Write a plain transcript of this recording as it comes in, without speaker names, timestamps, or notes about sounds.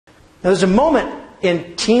Now, there's a moment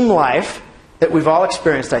in team life that we've all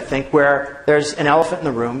experienced, I think, where there's an elephant in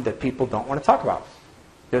the room that people don't want to talk about.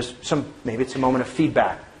 Maybe it's a moment of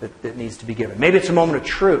feedback that needs to be given. Maybe it's a moment of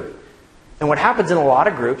truth. And what happens in a lot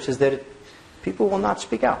of groups is that people will not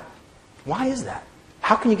speak out. Why is that?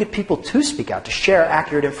 How can you get people to speak out, to share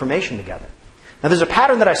accurate information together? Now, there's a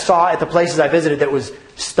pattern that I saw at the places I visited that was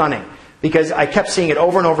stunning, because I kept seeing it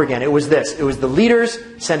over and over again. It was this. It was the leaders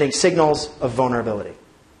sending signals of vulnerability.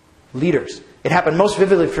 Leaders. It happened most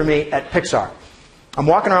vividly for me at Pixar. I'm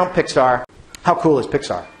walking around Pixar. How cool is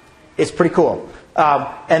Pixar? It's pretty cool.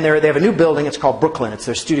 And they have a new building. It's called Brooklyn. It's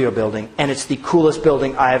their studio building. And it's the coolest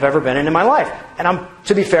building I have ever been in my life. And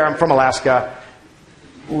to be fair, I'm from Alaska.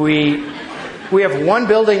 We have one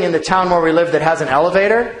building in the town where we live that has an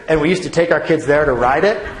elevator. And we used to take our kids there to ride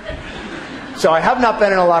it. So I have not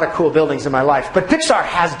been in a lot of cool buildings in my life. But Pixar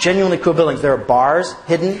has genuinely cool buildings. There are bars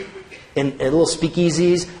hidden in little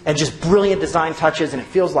speakeasies and just brilliant design touches. And it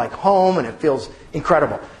feels like home. And it feels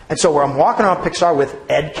incredible. And so where I'm walking around Pixar with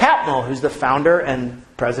Ed Catmull, who's the founder and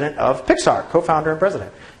president of Pixar, co-founder and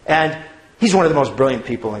president. And he's one of the most brilliant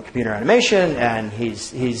people in computer animation, and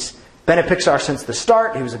he's been at Pixar since the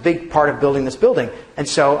start. He was a big part of building this building. And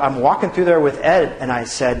so I'm walking through there with Ed, and I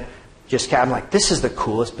said, I'm like, this is the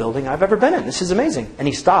coolest building I've ever been in. This is amazing. And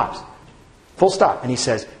he stops. Full stop. And he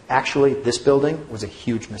says, actually, this building was a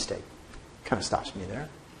huge mistake. Kind of stops me there.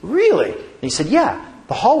 Really? And he said, yeah.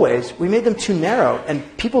 The hallways, we made them too narrow, and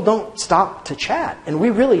people don't stop to chat. And we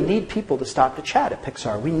really need people to stop to chat at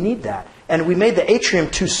Pixar. We need that. And we made the atrium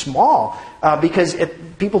too small because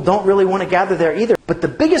people don't really want to gather there either. But the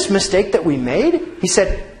biggest mistake that we made, he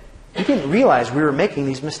said, we didn't realize we were making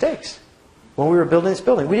these mistakes when we were building this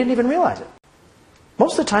building. We didn't even realize it.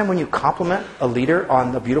 Most of the time when you compliment a leader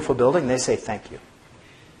on a beautiful building, they say thank you.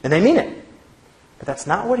 And they mean it. But that's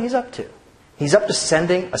not what he's up to. He's up to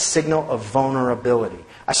sending a signal of vulnerability.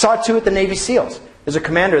 I saw it too at the Navy SEALs. There's a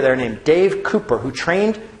commander there named Dave Cooper who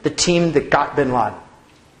trained the team that got bin Laden.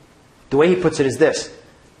 The way he puts it is this.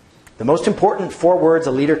 The most important 4 words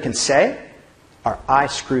a leader can say are, I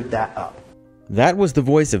screwed that up. That was the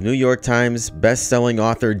voice of New York Times best-selling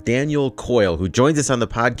author Daniel Coyle, who joins us on the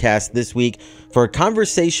podcast this week for a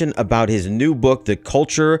conversation about his new book, The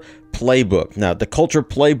Culture Playbook. Now, The Culture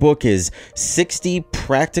Playbook is 60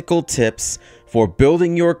 practical tips for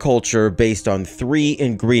building your culture based on 3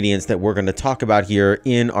 ingredients that we're going to talk about here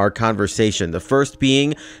in our conversation. The first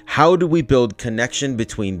being, how do we build connection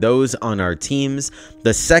between those on our teams?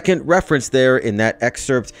 The second reference there in that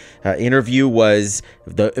excerpt interview was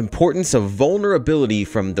the importance of vulnerability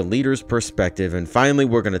from the leader's perspective. And finally,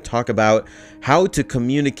 we're going to talk about how to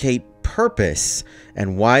communicate purpose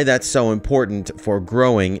and why that's so important for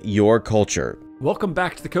growing your culture. Welcome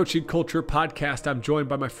back to the Coaching Culture Podcast. I'm joined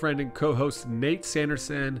by my friend and co-host Nate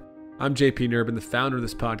Sanderson. I'm JP Nerbin, the founder of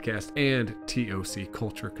this podcast and TOC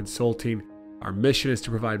Culture Consulting. Our mission is to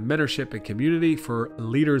provide mentorship and community for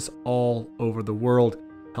leaders all over the world,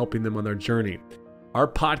 helping them on their journey. Our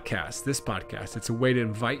podcast, this podcast, it's a way to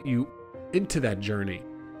invite you into that journey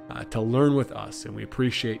to learn with us, and we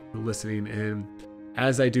appreciate you listening in.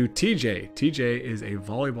 As I do TJ. TJ is a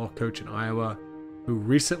volleyball coach in Iowa who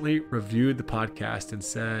recently reviewed the podcast and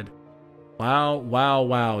said, wow,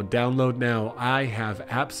 download now. I have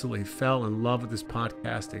absolutely fell in love with this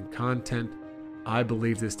podcast and content. I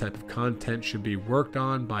believe this type of content should be worked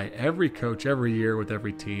on by every coach every year with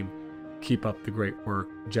every team. Keep up the great work,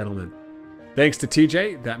 gentlemen. Thanks to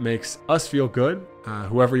TJ. That makes us feel good.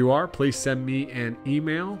 Whoever you are, please send me an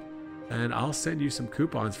email and I'll send you some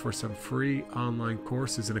coupons for some free online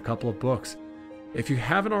courses and a couple of books. If you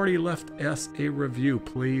haven't already left us a review,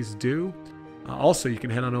 please do. Also, you can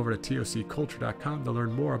head on over to tocculture.com to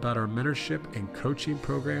learn more about our mentorship and coaching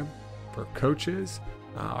program for coaches,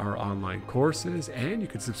 our online courses, and you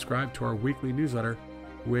can subscribe to our weekly newsletter,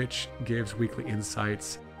 which gives weekly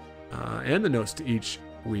insights and the notes to each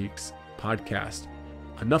week's podcast.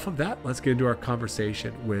 Enough of that. Let's get into our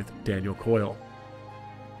conversation with Daniel Coyle.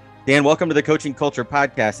 Dan, welcome to the Coaching Culture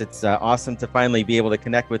Podcast. It's awesome to finally be able to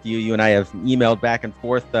connect with you. You and I have emailed back and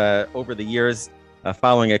forth over the years,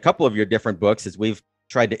 following a couple of your different books as we've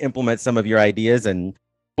tried to implement some of your ideas. And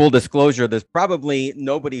full disclosure, there's probably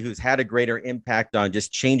nobody who's had a greater impact on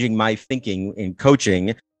just changing my thinking in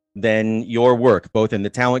coaching than your work, both in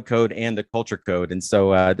the Talent Code and the Culture Code. And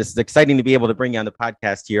so this is exciting to be able to bring you on the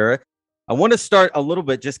podcast here. I want to start a little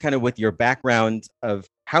bit just kind of with your background of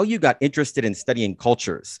how you got interested in studying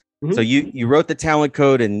cultures. Mm-hmm. So you wrote the Talent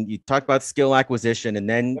Code and you talked about skill acquisition, and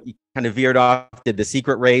then you kind of veered off, did the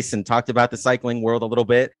Secret Race and talked about the cycling world a little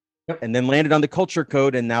bit, and then landed on the Culture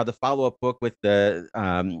Code, and now the follow-up book with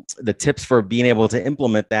the tips for being able to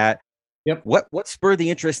implement that. Yep. What spurred the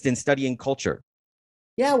interest in studying culture?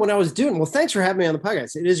 Yeah, well, thanks for having me on the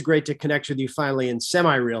podcast. It is great to connect with you finally in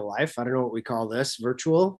semi-real life. I don't know what we call this,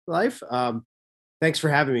 virtual life. Thanks for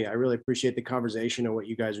having me. I really appreciate the conversation and what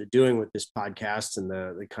you guys are doing with this podcast and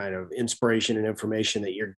the kind of inspiration and information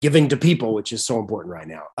that you're giving to people, which is so important right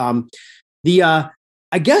now. The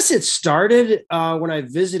I guess it started when I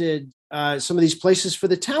visited some of these places for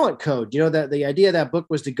the talent code. You know, that the idea of that book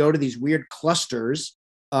was to go to these weird clusters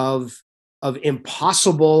of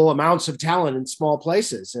impossible amounts of talent in small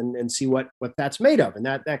places and see what that's made of. And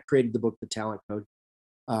that created the book, The Talent Code.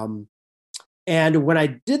 And when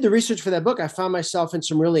I did the research for that book, I found myself in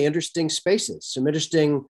some really interesting spaces, some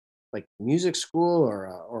interesting like music school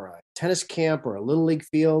or a tennis camp or a little league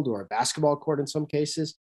field or a basketball court in some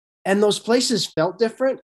cases. And those places felt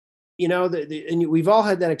different. You know, and we've all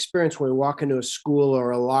had that experience where we walk into a school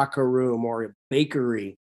or a locker room or a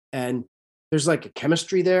bakery and there's like a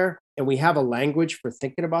chemistry there and we have a language for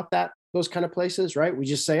thinking about those kind of places, right? We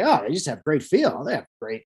just say, oh, they just have great feel. They have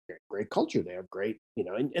great culture. They have great,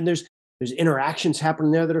 and there's interactions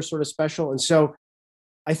happening there that are sort of special. And so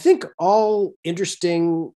I think all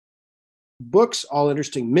interesting books, all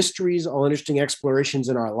interesting mysteries, all interesting explorations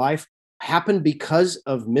in our life happen because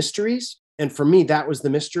of mysteries. And for me, that was the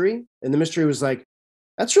mystery. And the mystery was like,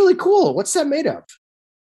 that's really cool. What's that made of?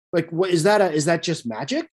 Like, what is that? Is that just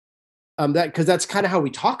magic? Because that's kind of how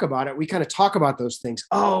we talk about it. We kind of talk about those things.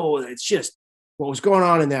 Oh, it's just what was going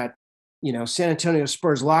on in that, San Antonio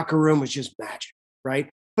Spurs locker room was just magic,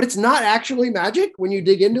 right? But it's not actually magic when you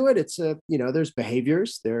dig into it. It's there's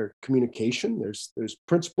behaviors, there's communication, there's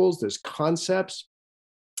principles, there's concepts,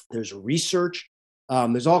 there's research,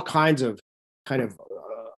 there's all kinds of kind of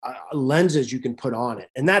lenses you can put on it.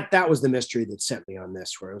 And that was the mystery that sent me on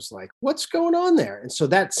this, where it was like, what's going on there? And so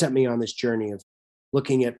that sent me on this journey of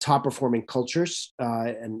looking at top performing cultures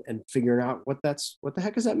and figuring out what the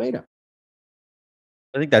heck is that made of?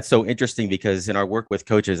 I think that's so interesting because in our work with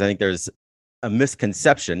coaches, I think there's a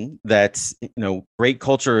misconception that great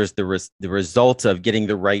culture is the result of getting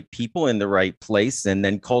the right people in the right place, and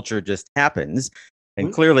then culture just happens. And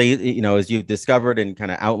Mm-hmm. clearly, as you've discovered and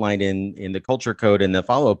kind of outlined in the culture code and the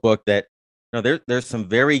follow-up book, that there's some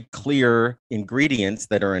very clear ingredients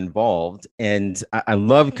that are involved. And I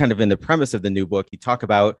love kind of in the premise of the new book, you talk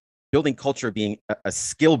about building culture being a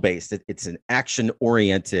skill-based. It's an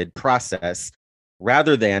action-oriented process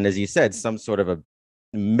rather than, as you said, some sort of a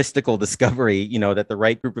mystical discovery, that the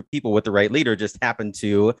right group of people with the right leader just happen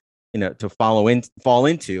to, to fall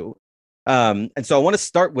into. And so I want to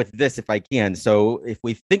start with this if I can. So if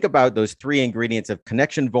we think about those three ingredients of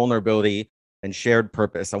connection, vulnerability, and shared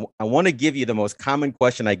purpose, I want to give you the most common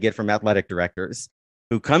question I get from athletic directors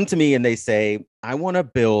who come to me and they say, I want to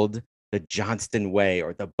build the Johnston way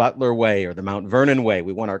or the Butler way or the Mount Vernon way.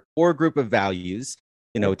 We want our core group of values,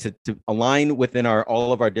 to align within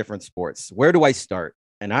all of our different sports. Where do I start?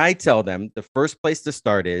 And I tell them the first place to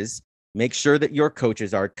start is make sure that your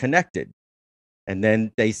coaches are connected. And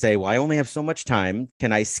then they say, well, I only have so much time.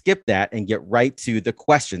 Can I skip that and get right to the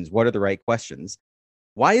questions? What are the right questions?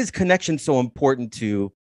 Why is connection so important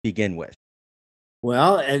to begin with?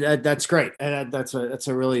 Well, and that's great. And that's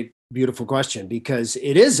a really beautiful question because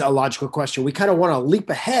it is a logical question. We kind of want to leap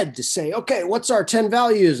ahead to say, okay, what's our 10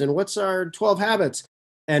 values and what's our 12 habits?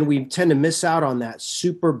 And we tend to miss out on that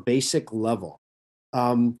super basic level.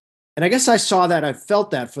 And I guess I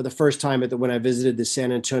felt that for the first time when I visited the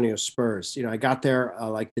San Antonio Spurs. I got there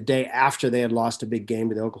like the day after they had lost a big game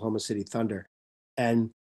to the Oklahoma City Thunder.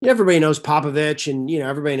 And everybody knows Popovich and,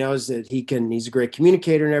 everybody knows that he's a great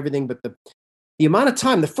communicator and everything. But the amount of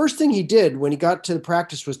time, the first thing he did when he got to the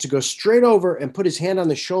practice was to go straight over and put his hand on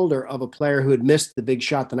the shoulder of a player who had missed the big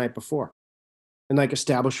shot the night before and like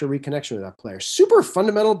establish a reconnection with that player. Super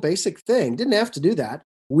fundamental, basic thing. Didn't have to do that.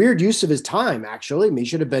 Weird use of his time, actually. I mean, he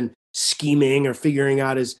should have been scheming or figuring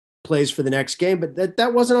out his plays for the next game, but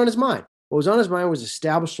that wasn't on his mind. What was on his mind was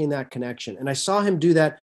establishing that connection. And I saw him do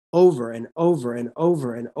that over and over and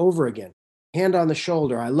over and over again. Hand on the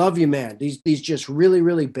shoulder. I love you, man. These just really,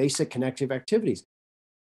 really basic connective activities.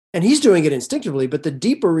 And he's doing it instinctively, but the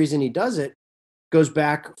deeper reason he does it goes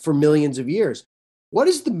back for millions of years. What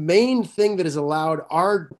is the main thing that has allowed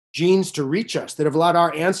our genes to reach us, that have allowed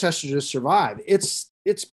our ancestors to survive? It's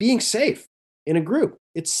being safe in a group.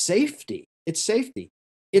 It's safety.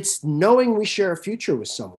 It's knowing we share a future with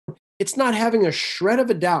someone. It's not having a shred of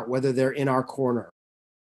a doubt whether they're in our corner.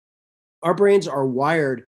 Our brains are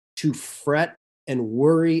wired to fret and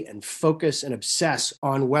worry and focus and obsess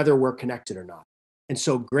on whether we're connected or not. And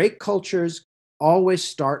so great cultures always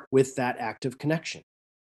start with that active connection.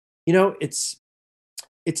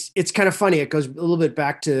 it's kind of funny. It goes a little bit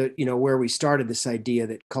back to, where we started, this idea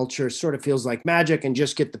that culture sort of feels like magic and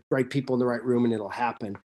just get the right people in the right room and it'll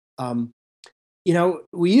happen. Um,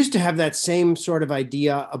 we used to have that same sort of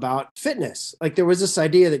idea about fitness. Like there was this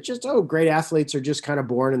idea that just, great athletes are just kind of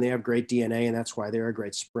born and they have great DNA and that's why they're a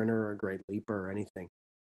great sprinter or a great leaper or anything.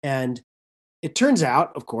 And it turns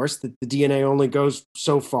out, of course, that the DNA only goes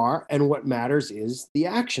so far, and what matters is the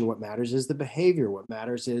action. What matters is the behavior. What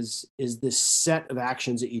matters is this set of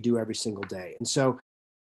actions that you do every single day. And so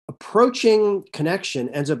approaching connection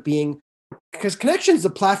ends up being, because connection is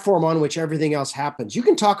the platform on which everything else happens. You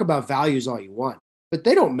can talk about values all you want, but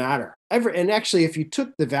they don't matter. And actually, if you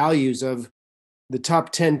took the values of the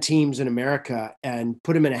top 10 teams in America and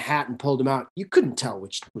put them in a hat and pulled them out, you couldn't tell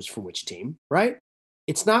which was from which team, right?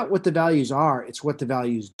 It's not what the values are, it's what the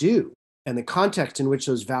values do and the context in which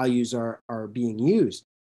those values are being used.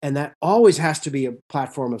 And that always has to be a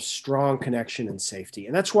platform of strong connection and safety.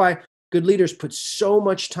 And that's why good leaders put so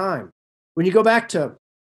much time. When you go back to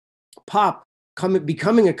Pop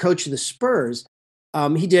becoming a coach of the Spurs,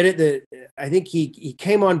 he did it. I think he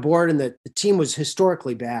came on board and the team was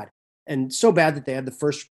historically bad, and so bad that they had the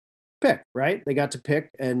first pick, right? They got to pick,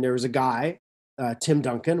 and there was a guy, Tim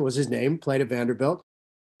Duncan was his name, played at Vanderbilt.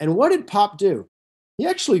 And what did Pop do? He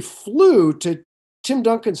actually flew to Tim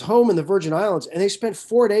Duncan's home in the Virgin Islands, and they spent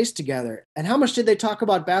 4 days together. And how much did they talk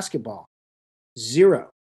about basketball? Zero.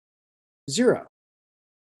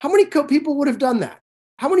 How many people would have done that?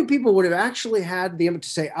 How many people would have actually had the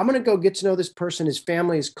impetus to say, I'm going to go get to know this person, his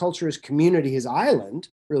family, his culture, his community, his island,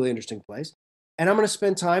 really interesting place, and I'm going to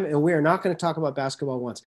spend time, and we are not going to talk about basketball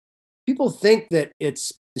once. People think that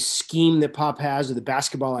it's the scheme that Pop has or the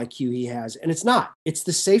basketball IQ he has, and it's not. It's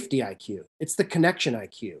the safety IQ. It's the connection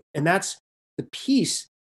IQ. And that's the piece.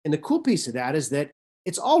 And the cool piece of that is that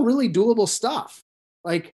it's all really doable stuff.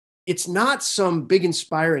 Like, it's not some big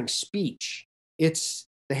inspiring speech. It's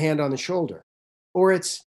the hand on the shoulder, or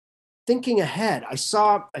it's thinking ahead. I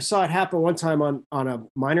saw it happen one time on a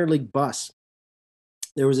minor league bus.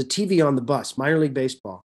 There was a TV on the bus, minor league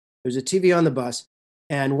baseball. There's a TV on the bus.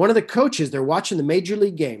 And one of the coaches, they're watching the major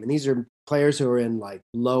league game. And these are players who are in like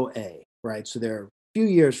low A, right? So they're a few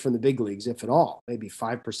years from the big leagues, if at all. Maybe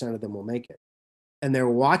 5% of them will make it. And they're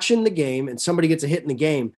watching the game, and somebody gets a hit in the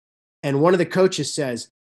game. And one of the coaches says,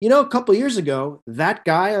 a couple of years ago, that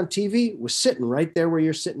guy on TV was sitting right there where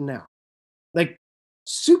you're sitting now. Like,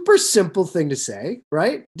 super simple thing to say,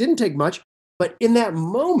 right? Didn't take much. But in that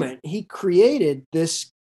moment, he created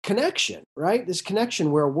this connection, right? This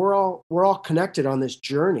connection where we're all connected on this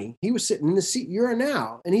journey. He was sitting in the seat you're in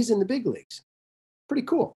now, and he's in the big leagues. Pretty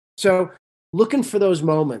cool. So looking for those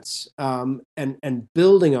moments and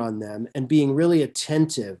building on them and being really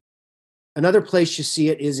attentive. Another place you see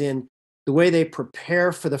it is in the way they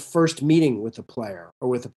prepare for the first meeting with a player or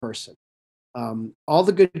with a person. All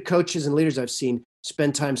the good coaches and leaders I've seen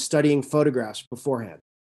spend time studying photographs beforehand.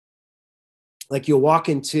 Like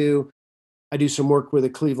I do some work with the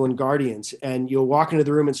Cleveland Guardians, and you'll walk into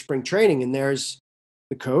the room in spring training, and there's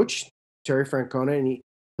the coach, Terry Francona, and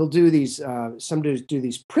he'll do these, some do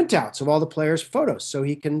these printouts of all the players' photos so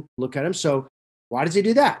he can look at them. So why does he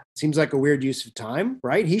do that? Seems like a weird use of time,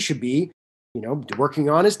 right? He should be, working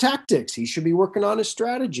on his tactics. He should be working on his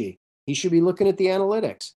strategy. He should be looking at the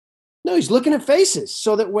analytics. No, he's looking at faces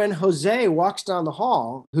so that when Jose walks down the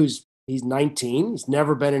hall, he's 19, he's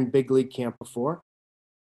never been in big league camp before,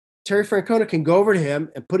 Terry Francona can go over to him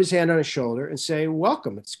and put his hand on his shoulder and say,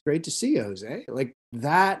 welcome. It's great to see you, Jose. Like,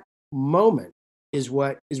 that moment is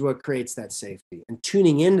what creates that safety. And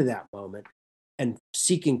tuning into that moment and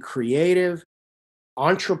seeking creative,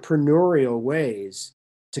 entrepreneurial ways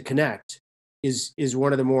to connect is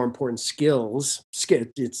one of the more important skills.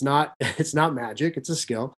 It's not magic. It's a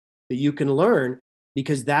skill that you can learn,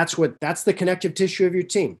 because that's the connective tissue of your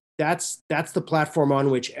team. That's the platform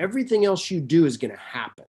on which everything else you do is going to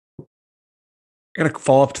happen. I got to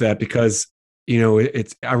follow up to that because,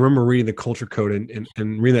 I remember reading the culture code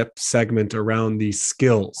and reading that segment around these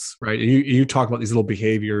skills, right? And you talk about these little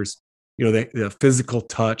behaviors, the physical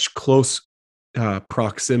touch, close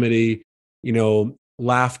proximity,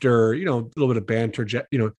 laughter, a little bit of banter,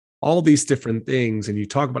 all these different things. And you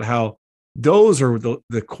talk about how those are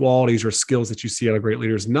the qualities or skills that you see out of great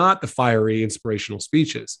leaders, not the fiery, inspirational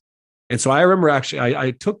speeches. And so I remember actually,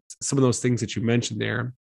 I took some of those things that you mentioned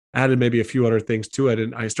there, added maybe a few other things to it.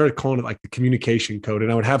 And I started calling it like the communication code.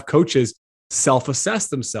 And I would have coaches self-assess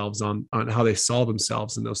themselves on how they saw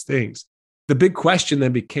themselves in those things. The big question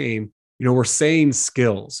then became, we're saying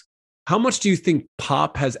skills. How much do you think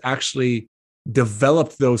Pop has actually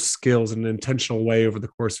developed those skills in an intentional way over the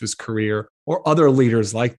course of his career, or other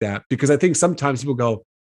leaders like that? Because I think sometimes people go,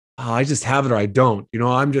 oh, I just have it or I don't.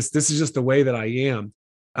 This is just the way that I am.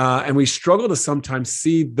 And we struggle to sometimes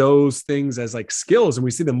see those things as like skills, and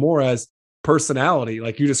we see them more as personality.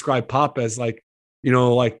 Like you describe Pop as like,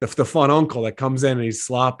 like the fun uncle that comes in and he's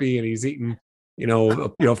sloppy and he's eating,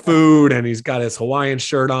 food, and he's got his Hawaiian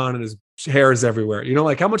shirt on and his hair is everywhere.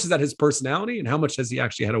 Like how much is that his personality and how much has he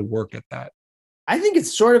actually had to work at that? I think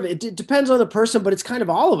it's sort of, it depends on the person, but it's kind of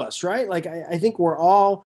all of us, right? Like I think we're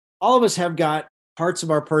all of us have got parts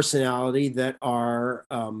of our personality that are,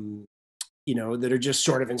 that are just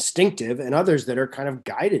sort of instinctive, and others that are kind of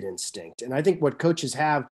guided instinct. And I think what coaches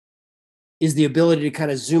have is the ability to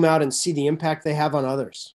kind of zoom out and see the impact they have on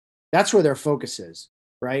others. That's where their focus is,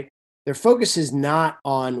 right? Their focus is not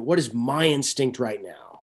on what is my instinct right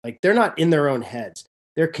now. Like they're not in their own heads.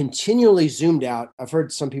 They're continually zoomed out. I've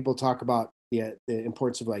heard some people talk about the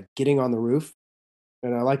importance of like getting on the roof.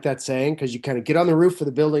 And I like that saying, because you kind of get on the roof of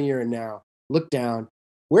the building you're in now, look down.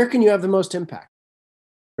 Where can you have the most impact,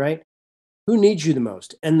 right? Who needs you the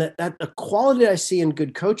most? And that the quality I see in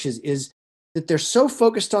good coaches is that they're so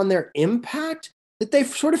focused on their impact that they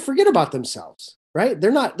sort of forget about themselves, right?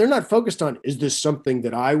 They're not focused on, is this something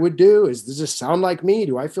that I would do? Does this sound like me?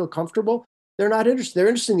 Do I feel comfortable? They're not interested. They're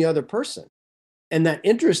interested in the other person. And that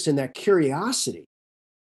interest and that curiosity.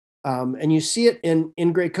 And you see it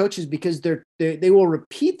in great coaches, because they will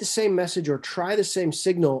repeat the same message or try the same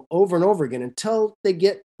signal over and over again until they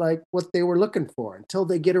get like what they were looking for, until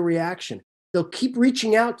they get a reaction. They'll keep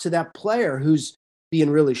reaching out to that player who's being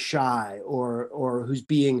really shy or who's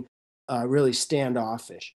being really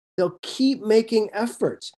standoffish. They'll keep making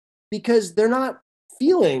efforts because they're not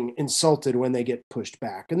feeling insulted when they get pushed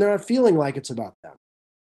back, and they're not feeling like it's about them.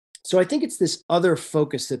 So I think it's this other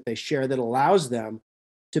focus that they share that allows them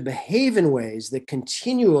to behave in ways that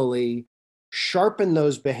continually sharpen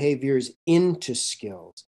those behaviors into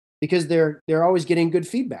skills, because they're always getting good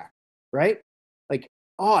feedback, right? Like,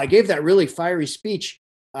 oh, I gave that really fiery speech.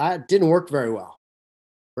 It didn't work very well,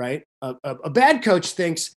 right? A bad coach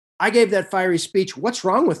thinks, I gave that fiery speech. What's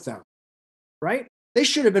wrong with them, right? They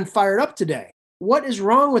should have been fired up today. What is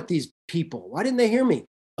wrong with these people? Why didn't they hear me?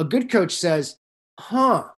 A good coach says,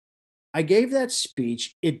 I gave that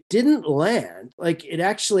speech. It didn't land. Like it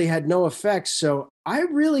actually had no effect. So I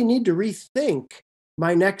really need to rethink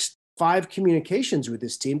my next 5 communications with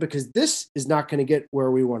this team, because this is not going to get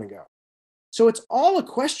where we want to go. So it's all a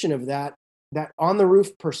question of that on the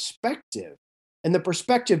roof perspective. And the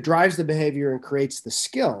perspective drives the behavior and creates the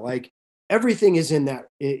skill. Like everything is in that.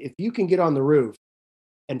 If you can get on the roof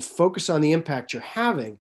and focus on the impact you're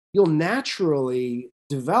having, you'll naturally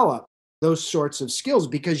develop those sorts of skills,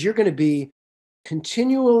 because you're going to be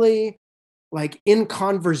continually like in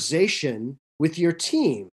conversation with your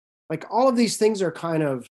team. Like all of these things are kind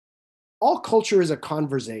of, all culture is a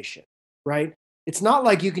conversation, right? It's not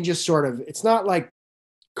like you can just it's not like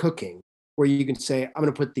cooking where you can say, I'm going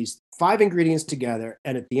to put these 5 ingredients together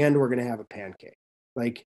and at the end we're going to have a pancake.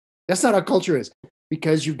 Like that's not how culture is,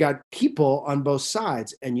 because you've got people on both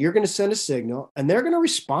sides, and you're going to send a signal and they're going to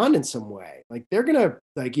respond in some way. Like they're going to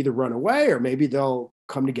like either run away, or maybe they'll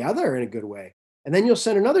come together in a good way. And then you'll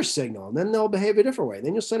send another signal, and then they'll behave a different way.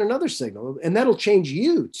 Then you'll send another signal, and that'll change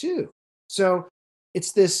you too. So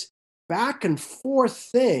it's this back and forth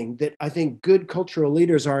thing that I think good cultural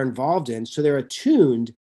leaders are involved in. So they're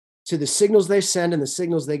attuned to the signals they send and the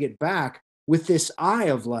signals they get back, with this eye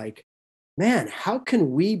of like, man, how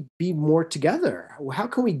can we be more together? How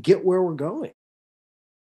can we get where we're going?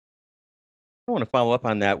 I want to follow up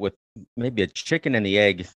on that with maybe a chicken and the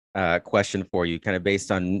egg question for you, kind of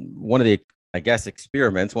based on one of the, I guess,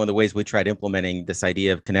 experiments, one of the ways we tried implementing this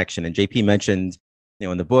idea of connection. And JP mentioned,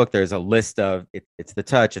 in the book, there's a list of it's the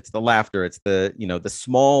touch, it's the laughter, it's the, the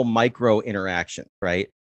small micro interaction, right?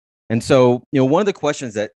 And so, one of the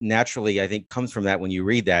questions that naturally I think comes from that when you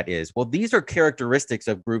read that is, well, these are characteristics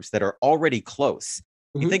of groups that are already close.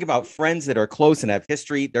 You think about friends that are close and have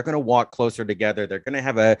history, they're going to walk closer together. They're going to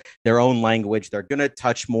have their own language. They're going to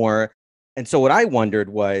touch more. And so what I wondered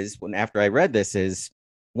was, after I read this, is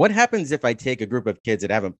what happens if I take a group of kids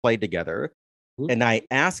that haven't played together and I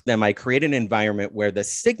ask them, I create an environment where the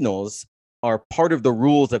signals are part of the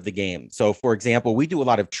rules of the game. So for example, we do a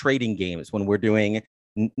lot of trading games when we're doing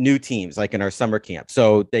new teams, like in our summer camp.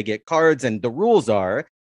 So they get cards, and the rules are,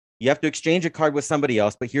 you have to exchange a card with somebody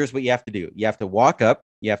else, but here's what you have to do. You have to walk up,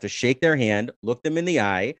 you have to shake their hand, look them in the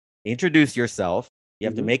eye, introduce yourself, you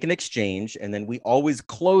have to make an exchange, and then we always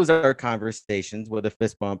close our conversations with a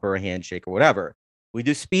fist bump or a handshake or whatever. We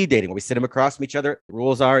do speed dating where we sit them across from each other. The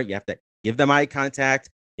rules are, you have to give them eye contact,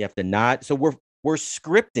 you have to nod. So we're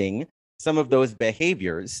scripting some of those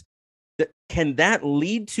behaviors. can that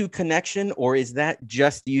lead to connection, or is that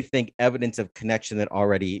just, do you think, evidence of connection that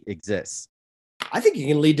already exists? I think it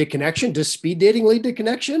can lead to connection. Does speed dating lead to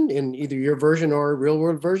connection in either your version or real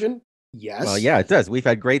world version? Well, Yes. yeah, it does. We've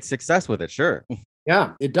had great success with it. Sure.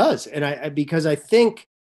 Yeah, it does. And because I think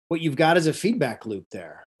what you've got is a feedback loop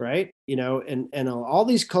there, right? And all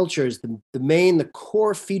these cultures, the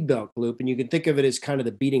core feedback loop, and you can think of it as kind of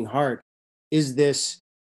the beating heart, is this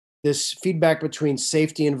feedback between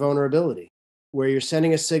safety and vulnerability, where you're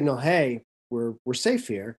sending a signal, hey, we're safe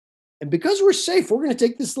here. And because we're safe, we're going to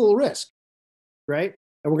take this little risk, right?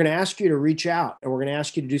 And we're going to ask you to reach out, and we're going to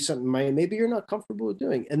ask you to do something maybe you're not comfortable with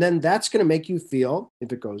doing. And then that's going to make you feel,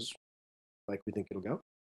 if it goes like we think it'll go,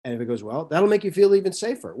 and if it goes well, that'll make you feel even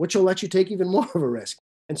safer, which will let you take even more of a risk.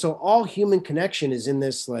 And so all human connection is in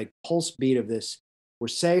this like pulse beat of this. We're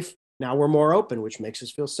safe. Now we're more open, which makes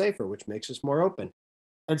us feel safer, which makes us more open.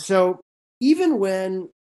 And so even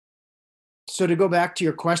so to go back to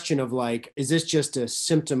your question of like, is this just a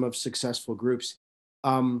symptom of successful groups?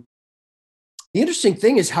 The interesting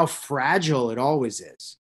thing is how fragile it always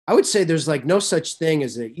is. I would say there's like no such thing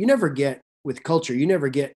as you never get with culture, you never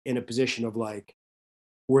get in a position of like,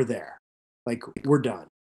 we're there, like we're done,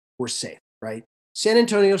 we're safe, right? San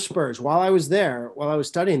Antonio Spurs, while I was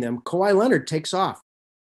studying them, Kawhi Leonard takes off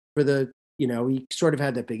he sort of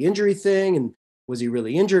had that big injury thing. And was he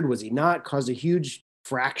really injured? Was he not? Caused a huge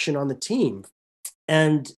fraction on the team.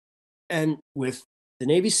 And with the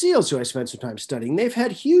Navy SEALs, who I spent some time studying, they've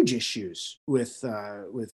had huge issues with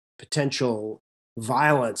potential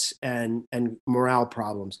violence and morale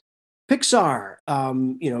problems. Pixar,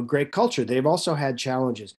 great culture. They've also had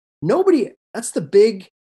challenges. That's the big,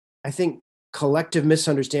 I think, collective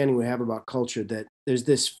misunderstanding we have about culture, that there's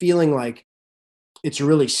this feeling like it's a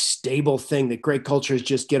really stable thing, that great cultures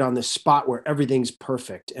just get on this spot where everything's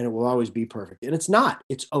perfect and it will always be perfect. And it's not.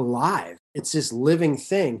 It's alive. It's this living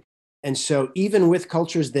thing. And so even with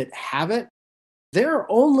cultures that have it, there are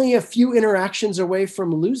only a few interactions away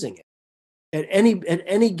from losing it at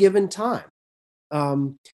any given time.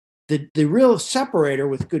 The real separator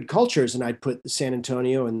with good cultures, and I'd put San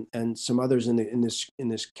Antonio and some others in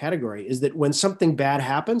this category, is that when something bad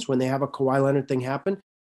happens, when they have a Kawhi Leonard thing happen,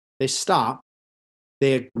 they stop,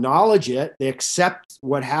 they acknowledge it, they accept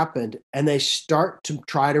what happened, and they start to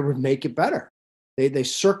try to make it better. They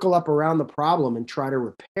circle up around the problem and try to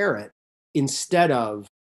repair it instead of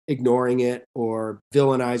ignoring it or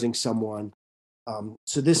villainizing someone.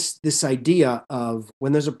 So this idea of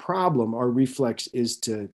when there's a problem, our reflex is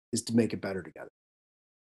to make it better together.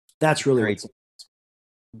 That's really what's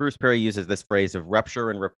Bruce Perry uses this phrase of rupture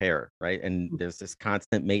and repair, right? And there's this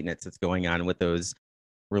constant maintenance that's going on with those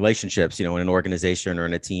relationships, in an organization or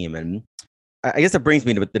in a team. And I guess it brings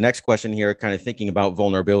me to the next question here, kind of thinking about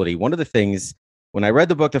vulnerability. One of the things, when I read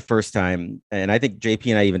the book the first time, and I think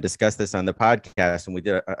JP and I even discussed this on the podcast when we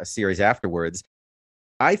did a series afterwards,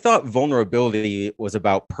 I thought vulnerability was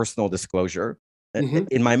about personal disclosure. Mm-hmm.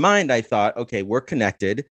 In my mind, I thought, okay, we're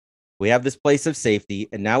connected. We have this place of safety,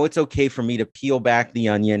 and now it's okay for me to peel back the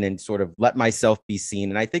onion and sort of let myself be seen.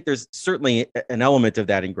 And I think there's certainly an element of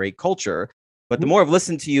that in great culture. But the more I've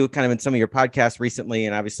listened to you kind of in some of your podcasts recently,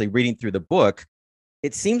 and obviously reading through the book,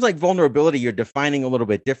 it seems like vulnerability you're defining a little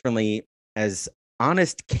bit differently as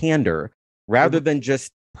honest candor rather than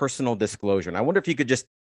just personal disclosure. And I wonder if you could just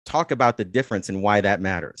talk about the difference and why that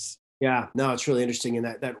matters. Yeah, no, it's really interesting. And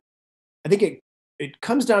that I think it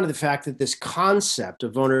comes down to the fact that this concept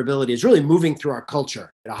of vulnerability is really moving through our culture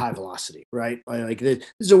at a high velocity, right? Like this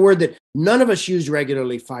is a word that none of us used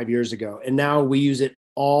regularly 5 years ago, and now we use it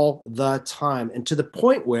all the time. And to the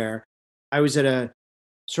point where I was at a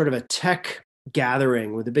sort of a tech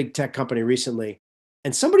gathering with a big tech company recently,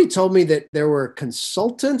 and somebody told me that there were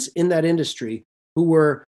consultants in that industry who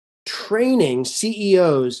were training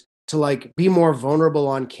CEOs to like be more vulnerable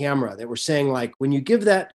on camera. They were saying like, when you give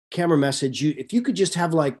that camera message, if you could just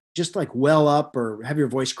have just well up or have your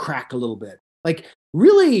voice crack a little bit, like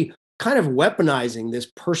really kind of weaponizing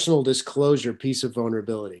this personal disclosure piece of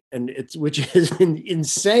vulnerability. And which is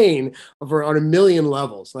insane on a million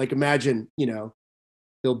levels. Like imagine,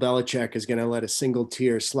 Bill Belichick is going to let a single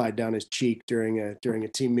tear slide down his cheek during a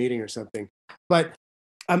team meeting or something. But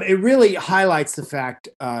it really highlights the fact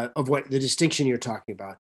of what the distinction you're talking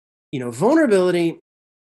about. Vulnerability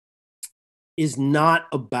is not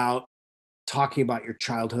about talking about your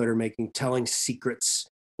childhood or telling secrets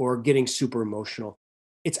or getting super emotional.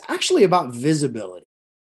 It's actually about visibility,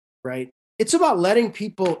 right? It's about letting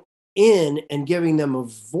people in and giving them a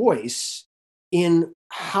voice in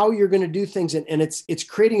how you're going to do things. And it's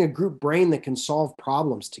creating a group brain that can solve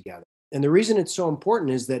problems together. And the reason it's so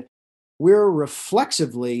important is that we're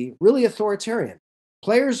reflexively really authoritarian.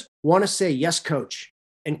 Players want to say, yes, coach.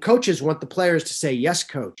 And coaches want the players to say, yes,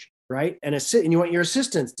 coach, right? And you want your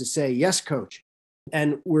assistants to say, yes, coach.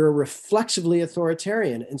 And we're reflexively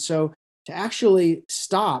authoritarian. And so to actually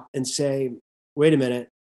stop and say, wait a minute,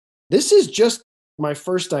 this is just my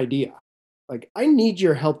first idea. Like, I need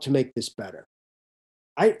your help to make this better.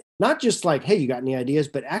 Not just like, hey, you got any ideas,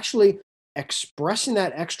 but actually expressing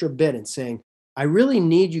that extra bit and saying, I really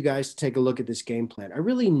need you guys to take a look at this game plan. I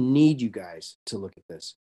really need you guys to look at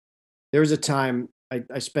this. There was a time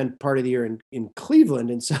I spent part of the year in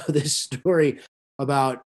Cleveland, and so this story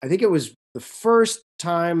about, I think it was the first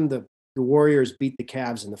time the Warriors beat the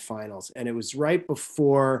Cavs in the finals, and it was right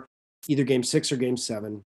before either Game 6 or Game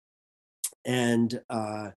 7, and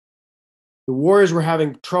the Warriors were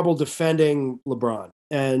having trouble defending LeBron,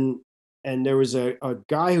 and there was a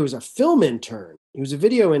guy who was a film intern. He was a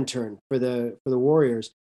video intern for the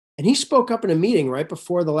Warriors. And he spoke up in a meeting right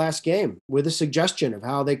before the last game with a suggestion of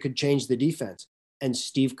how they could change the defense. And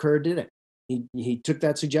Steve Kerr did it. He took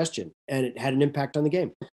that suggestion, and it had an impact on the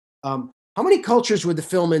game. How many cultures would the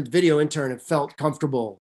film and video intern have felt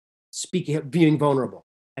comfortable speaking, being vulnerable?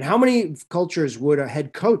 And how many cultures would a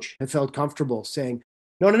head coach have felt comfortable saying,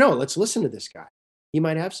 no, let's listen to this guy. He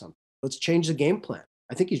might have something. Let's change the game plan.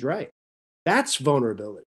 I think he's right. That's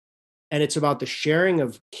vulnerability. And it's about the sharing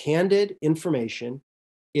of candid information.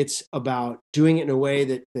 It's about doing it in a way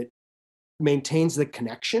that maintains the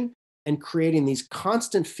connection and creating these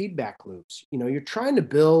constant feedback loops. You're trying to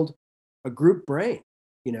build a group brain.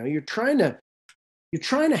 You're trying to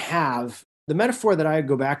have the metaphor that I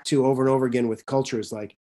go back to over and over again with culture is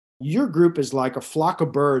like, your group is like a flock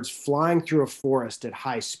of birds flying through a forest at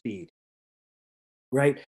high speed,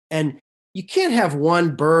 right? And you can't have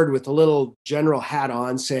one bird with a little general hat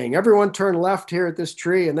on saying, everyone turn left here at this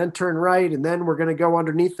tree and then turn right, and then we're going to go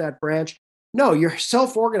underneath that branch. No, you're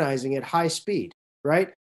self-organizing at high speed,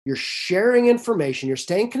 right? You're sharing information. You're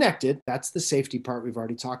staying connected. That's the safety part we've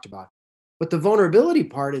already talked about. But the vulnerability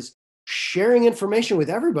part is sharing information with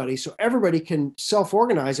everybody so everybody can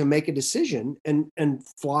self-organize and make a decision and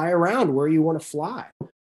fly around where you want to fly.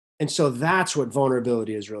 And so that's what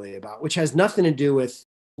vulnerability is really about, which has nothing to do with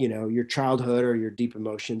your childhood or your deep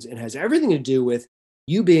emotions. It has everything to do with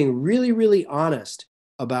you being really, really honest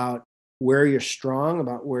about where you're strong,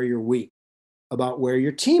 about where you're weak, about where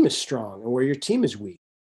your team is strong and where your team is weak,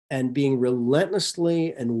 and being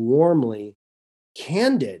relentlessly and warmly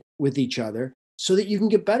candid with each other so that you can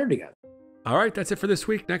get better together. All right, that's it for this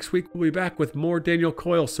week. Next week, we'll be back with more Daniel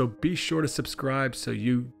Coyle, so be sure to subscribe so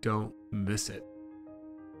you don't miss it.